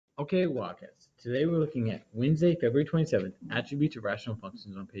Okay, Wildcats. Today we're looking at Wednesday, February 27th, attributes of rational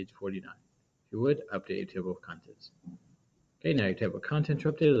functions on page 49. If you would, update your table of contents. Okay, now your table of contents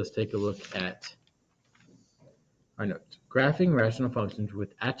are updated. Let's take a look at our notes. Graphing rational functions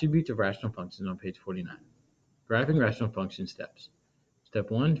with attributes of rational functions on page 49. Graphing rational function steps.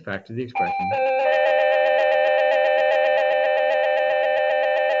 Step 1, factor the expression.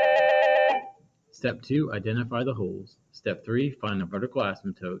 Step 2, identify the holes. Step 3, find the vertical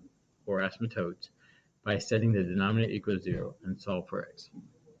asymptote or asymptotes by setting the denominator equal to 0 and solve for x.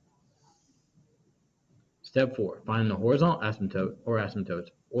 Step 4, find the horizontal asymptote or asymptotes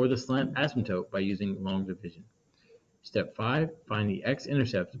or the slant asymptote by using long division. Step 5, find the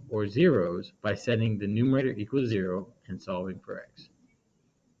x-intercepts or zeros by setting the numerator equal to 0 and solving for x.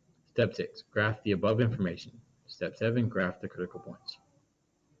 Step 6, graph the above information. Step 7, graph the critical points.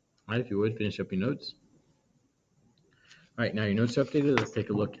 All right, if you would, finish up your notes. All right, now your notes are updated. Let's take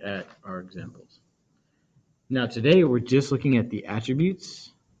a look at our examples. Now today we're just looking at the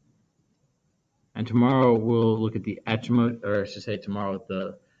attributes, and tomorrow we'll look at the attribute, or I should say tomorrow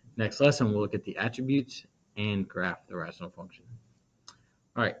the next lesson we'll look at the attributes and graph the rational function.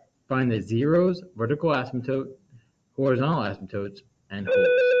 All right, find the zeros, vertical asymptote, horizontal asymptotes, and holes.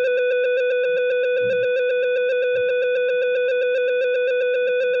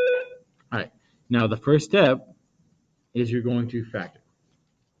 All right, now the first step is you're going to factor.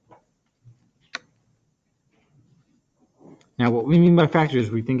 Now what we mean by factor is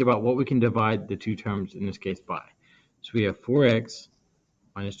we think about what we can divide the two terms in this case by. So we have 4x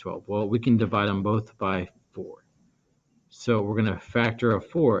minus 12. Well, we can divide them both by 4. So we're going to factor a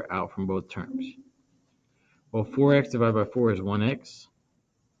 4 out from both terms. Well, 4x divided by 4 is 1x.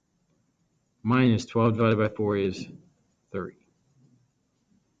 Minus 12 divided by 4 is 3.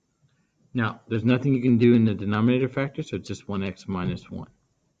 Now, there's nothing you can do in the denominator factor, so it's just 1x minus 1.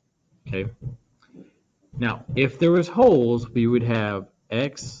 Okay? Now, if there was holes, we would have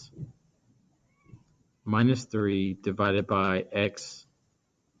x minus 3 divided by x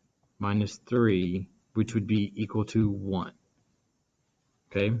minus 3, which would be equal to 1.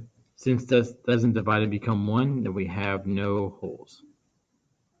 Okay? Since this doesn't divide and become 1, then we have no holes.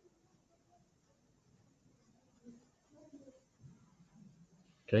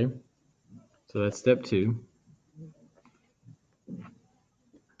 Okay? So that's step 2.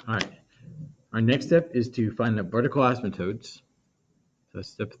 All right. Our next step is to find the vertical asymptotes. So that's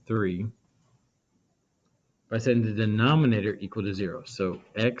step 3. By setting the denominator equal to 0. So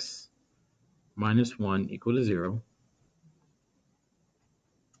x minus 1 equal to 0.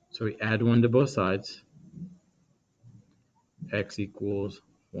 So we add 1 to both sides. X equals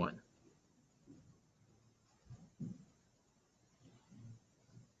 1.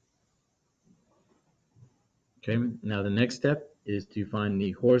 Okay, now the next step is to find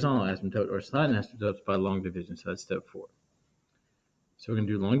the horizontal asymptote or slant asymptotes by long division. So that's step 4. So we're going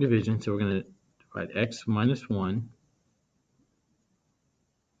to do long division. So we're going to divide x minus 1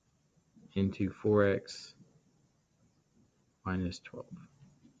 into 4x minus 12.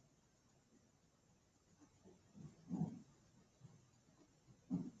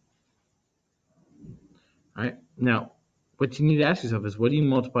 All right, now what you need to ask yourself is, what do you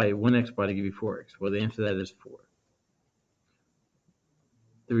multiply 1x by to give you 4x? Well, the answer to that is 4.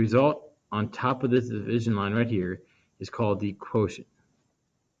 The result on top of this division line right here is called the quotient.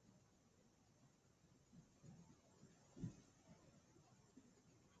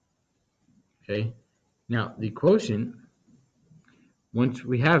 Okay, now the quotient, once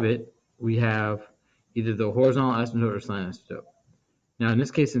we have it, we have either the horizontal asymptote or slant asymptote. Now in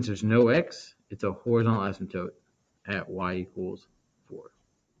this case, since there's no x, it's a horizontal asymptote at y equals 4.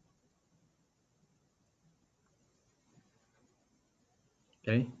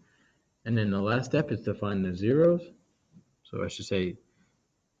 Okay, and then the last step is to find the zeros. So I should say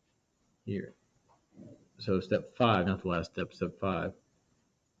here. So step 5, not the last step, step 5.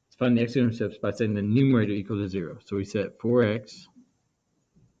 Let's find the x-intercepts by setting the numerator equal to 0. So we set 4x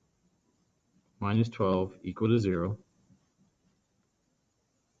minus 12 equal to 0.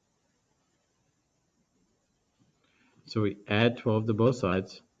 So we add 12 to both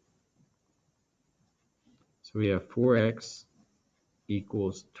sides. So we have 4x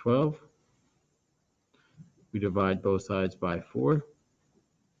equals 12. We divide both sides by 4.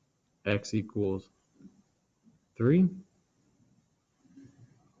 X equals 3.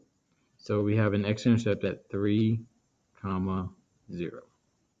 So we have an x-intercept at 3, 0.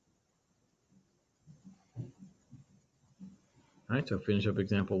 All right, so finish up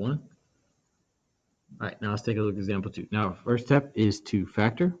example 1. All right, now let's take a look at example 2. Now, first step is to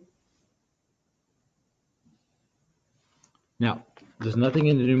factor. Now, there's nothing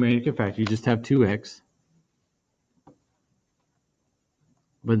in the numerator factor. You just have 2x.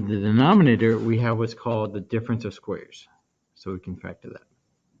 But in the denominator, we have what's called the difference of squares. So we can factor that.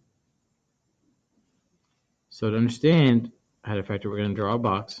 So to understand how to factor, we're going to draw a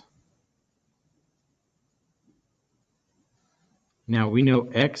box. Now we know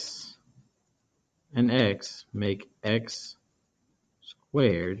x and x make x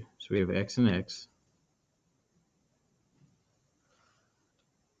squared. So we have x and x.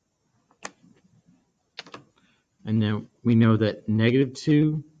 And then we know that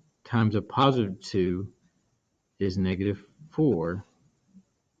 -2 times a +2 is -4.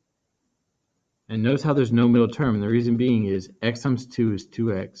 And notice how there's no middle term. And the reason being is x times 2 is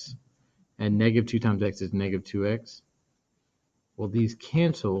 2x. And -2 times x is -2x. Well, these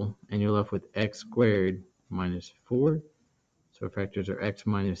cancel, and you're left with x squared minus 4. So our factors are x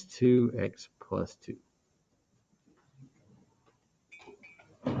minus 2, x plus 2.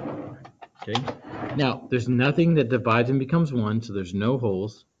 Okay. Now, there's nothing that divides and becomes 1, so there's no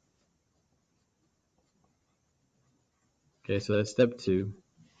holes. Okay, so that's step 2.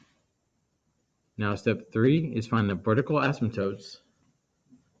 Now, step 3 is find the vertical asymptotes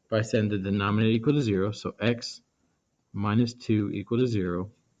by setting the denominator equal to 0. So x minus 2 equal to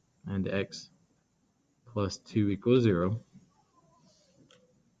 0, and x plus 2 equals 0.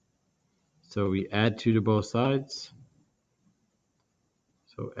 So we add 2 to both sides.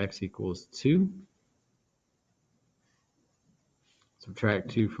 So x equals 2. Subtract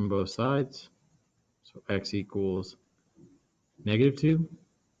 2 from both sides. So x equals -2.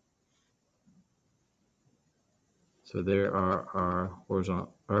 So there are our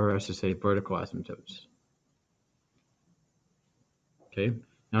horizontal, or I should say vertical asymptotes. Okay,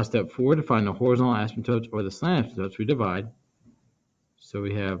 now step 4, to find the horizontal asymptotes or the slant asymptotes, we divide. So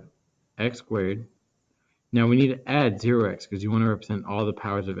we have x squared. Now we need to add 0x because you want to represent all the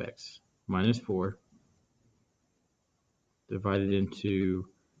powers of x. Minus 4 divided into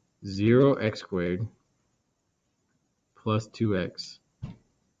 0x squared plus 2x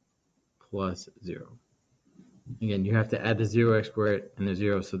plus 0. Again, you have to add the 0x squared and the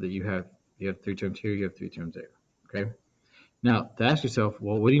 0 so that you have 3 terms here, you have 3 terms there. Okay. Now, to ask yourself,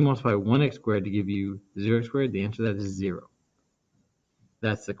 well, what do you multiply 1x squared to give you 0x squared? The answer to that is 0.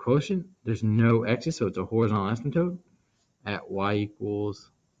 That's the quotient. There's no x's, so it's a horizontal asymptote at y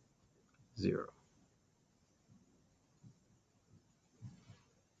equals 0.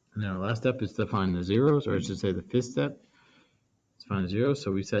 Now, last step is to find the zeros, or I should say the fifth step. Let's find 0.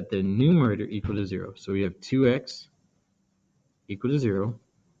 So we set the numerator equal to 0. So we have 2x equal to 0.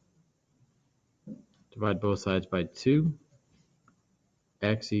 Divide both sides by 2.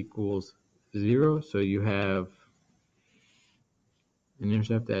 X equals 0. So you have an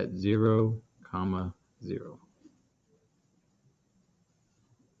intercept at 0, 0.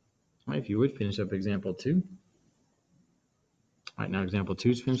 All right, if you would finish up example 2. All right, now example 2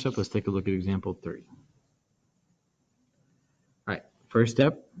 is finished up. Let's take a look at example 3. All right, first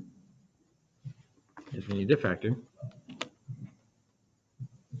step is we need to factor.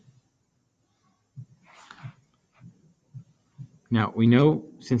 Now, we know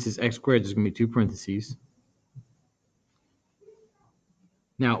since it's x squared, there's going to be 2 parentheses.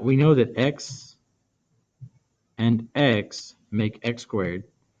 Now, we know that x and x make x squared.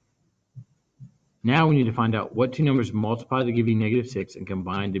 Now we need to find out what 2 numbers multiply to give you -6 and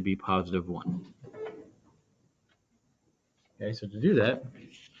combine to be +1. Okay, so to do that,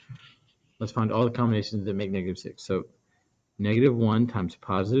 let's find all the combinations that make -6. So -1 times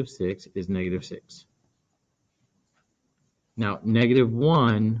 +6 is -6. Now,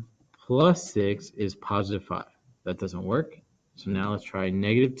 -1 plus 6 is +5. That doesn't work. So now let's try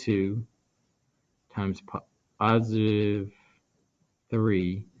 -2 times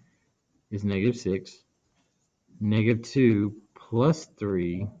 +3 is -6. -2 plus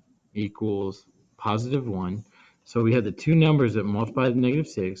 3 equals +1. So we have the 2 numbers that multiply to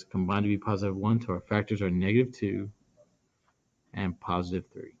 -6 combined to be +1. So our factors are -2 and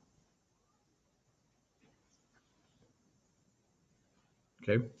 +3.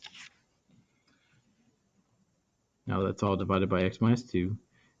 Okay. Now that's all divided by x minus 2.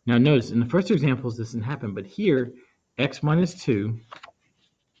 Now notice in the first two examples this didn't happen, but here x minus 2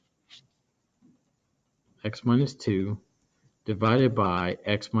 divided by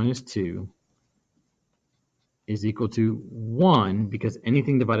x minus 2 is equal to 1 because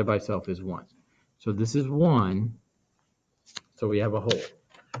anything divided by itself is 1. So this is 1, so we have a hole.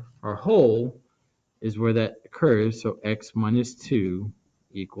 Our hole is where that occurs, so x minus 2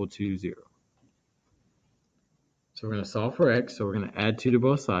 equal to 0. So we're going to solve for x, so we're going to add 2 to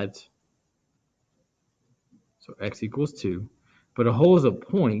both sides. So x equals 2. but a hole is a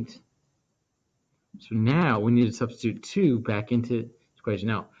point. So now we need to substitute 2 back into the equation.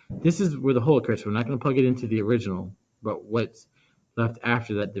 Now, this is where the hole occurs. So we're not going to plug it into the original, but what's left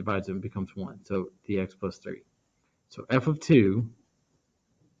after that divides it and becomes 1. So dx plus 3. So f of 2,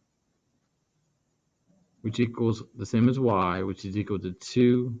 which equals the same as y, which is equal to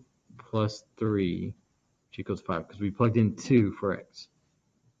 2 plus 3, which equals 5, because we plugged in 2 for x.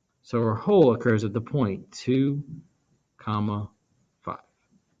 So our hole occurs at the point 2, comma 5.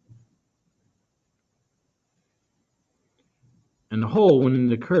 And the hole,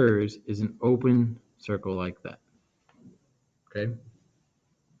 when it occurs, is an open circle like that. Okay?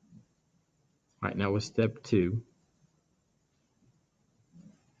 All right, now with step 2.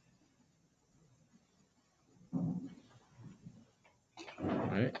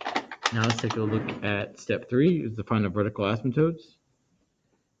 All right, now let's take a look at step 3, is to find the vertical asymptotes.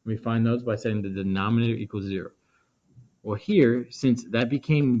 We find those by setting the denominator equals 0. Well, here, since that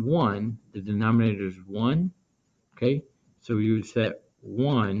became 1, the denominator is 1, okay? So we would set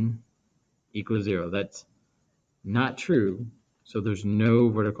 1 equals 0. That's not true, so there's no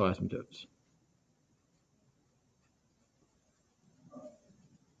vertical asymptotes.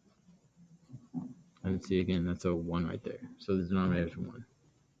 And see again, that's a 1 right there. So the denominator is 1.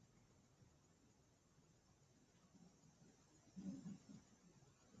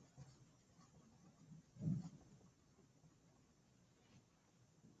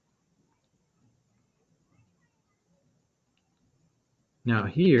 Now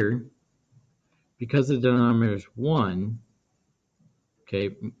here, because the denominator is 1,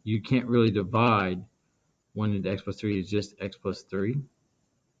 okay, you can't really divide 1 into x plus 3 is just x plus 3.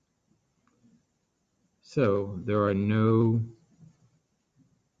 So there are no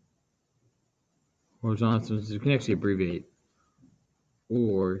horizontal asymptotes. You can actually abbreviate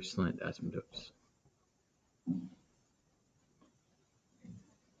or slant asymptotes.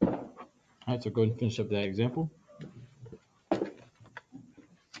 All right, so go ahead and finish up that example.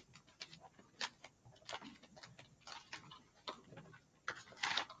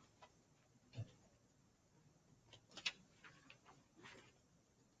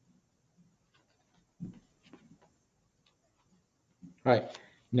 All right,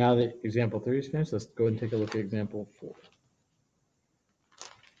 now that example 3 is finished, let's go ahead and take a look at example 4.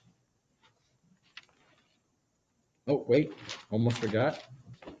 Oh, wait, almost forgot.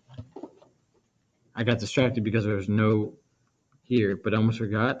 I got distracted because there was no here, but I almost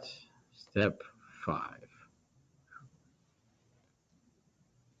forgot step 5.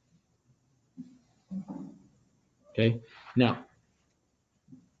 Okay, now,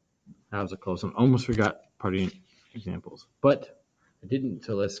 that was a close one. Almost forgot part of the examples, but I didn't,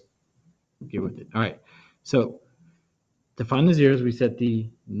 so let's get with it. All right, so to find the zeros, we set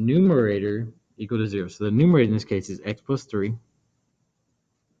the numerator equal to 0. So the numerator in this case is x plus 3.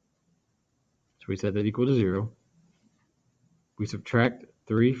 So we set that equal to 0. We subtract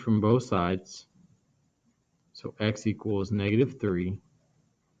 3 from both sides. So x equals negative 3.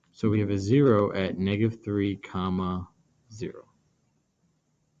 So we have a 0 at negative 3 comma 0.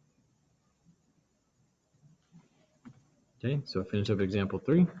 Okay, so finish up example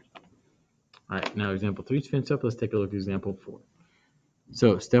 3. All right, now example 3 is finished up. Let's take a look at example 4.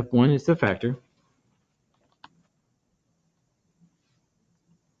 So step 1 is to factor.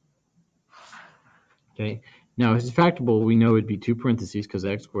 Okay, now if it's factorable, we know it'd be 2 parentheses because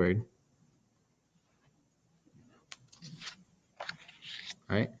x squared.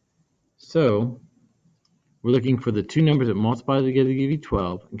 All right, so we're looking for the two numbers that multiply together to give you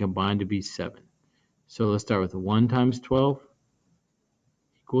 12 and combine to be 7. So let's start with 1 times 12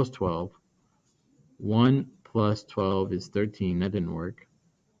 equals 12. 1 plus 12 is 13. That didn't work.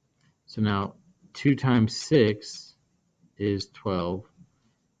 So now 2 times 6 is 12.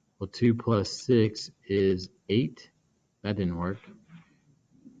 Well, 2 plus 6 is 8. That didn't work.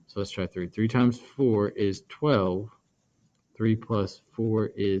 So let's try 3. 3 times 4 is 12. 3 plus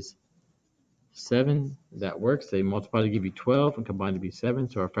 4 is 7. That works. They multiply to give you 12 and combine to be 7.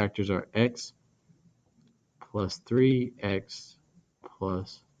 So our factors are x plus 3, x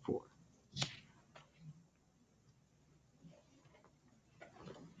plus 4.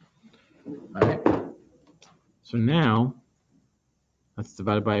 All right. So now, that's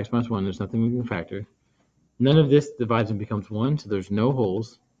divided by x minus 1. There's nothing we can factor. None of this divides and becomes 1, so there's no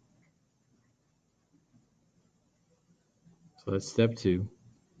holes. So that's step 2.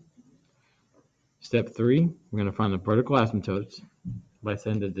 Step 3, we're going to find the vertical asymptotes by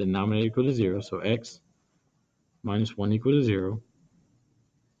setting the denominator equal to 0. So x minus 1 equal to 0.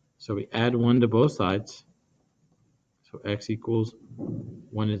 So we add 1 to both sides. So x equals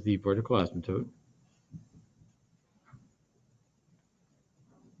 1 is the vertical asymptote.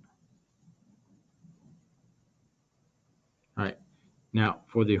 Now,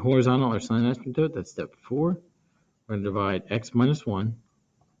 for the horizontal or slant asymptote, that's step 4. We're going to divide x minus 1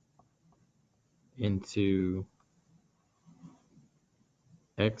 into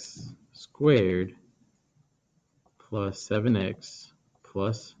x squared plus 7x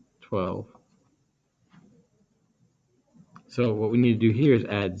plus 12. So what we need to do here is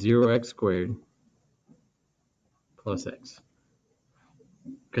add 0x squared plus x.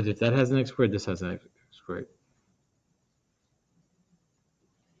 Because if that has an x squared, this has an x squared.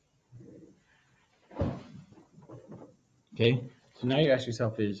 Okay, so now you ask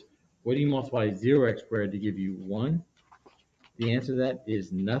yourself is, what do you multiply 0x squared to give you 1? The answer to that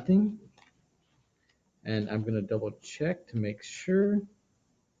is nothing. And I'm going to double check to make sure.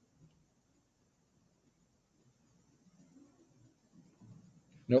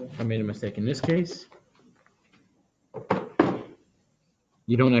 Nope, I made a mistake in this case.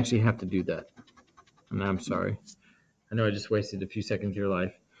 You don't actually have to do that. And I'm sorry. I know I just wasted a few seconds of your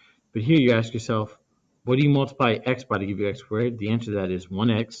life. But here you ask yourself, what do you multiply x by to give you x squared? The answer to that is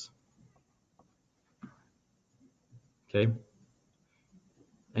 1x. Okay.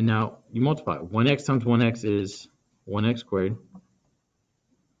 And now you multiply. 1x times 1x is 1x squared.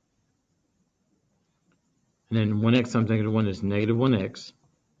 And then 1x times negative 1 is negative 1x.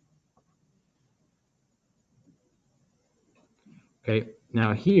 Okay.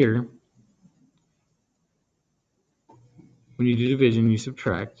 Now here, when you do division, you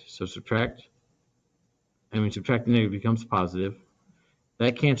subtract. So subtract. And when you subtract the negative, it becomes positive.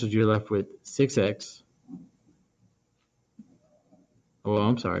 That cancels. You're left with 6x. Oh,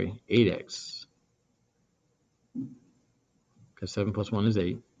 I'm sorry, 8x. Because 7 plus 1 is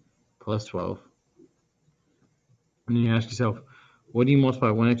 8, plus 12. And then you ask yourself, what do you multiply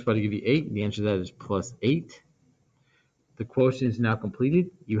 1x by to give you 8? The answer to that is plus 8. The quotient is now completed.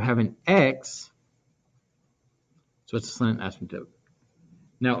 You have an x, so it's a slant asymptote.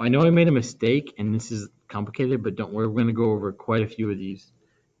 Now, I know I made a mistake, and this is complicated, but don't worry, we're going to go over quite a few of these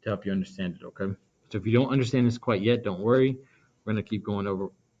to help you understand it, okay? So if you don't understand this quite yet, don't worry. We're going to keep going over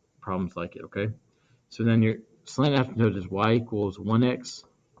problems like it, okay? So then your slant asymptote is y equals 1x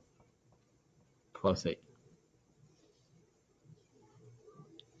plus 8.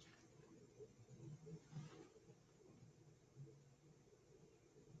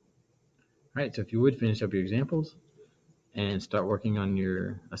 All right, so if you would finish up your examples and start working on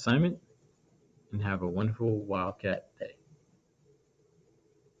your assignment, and have a wonderful Wildcat day.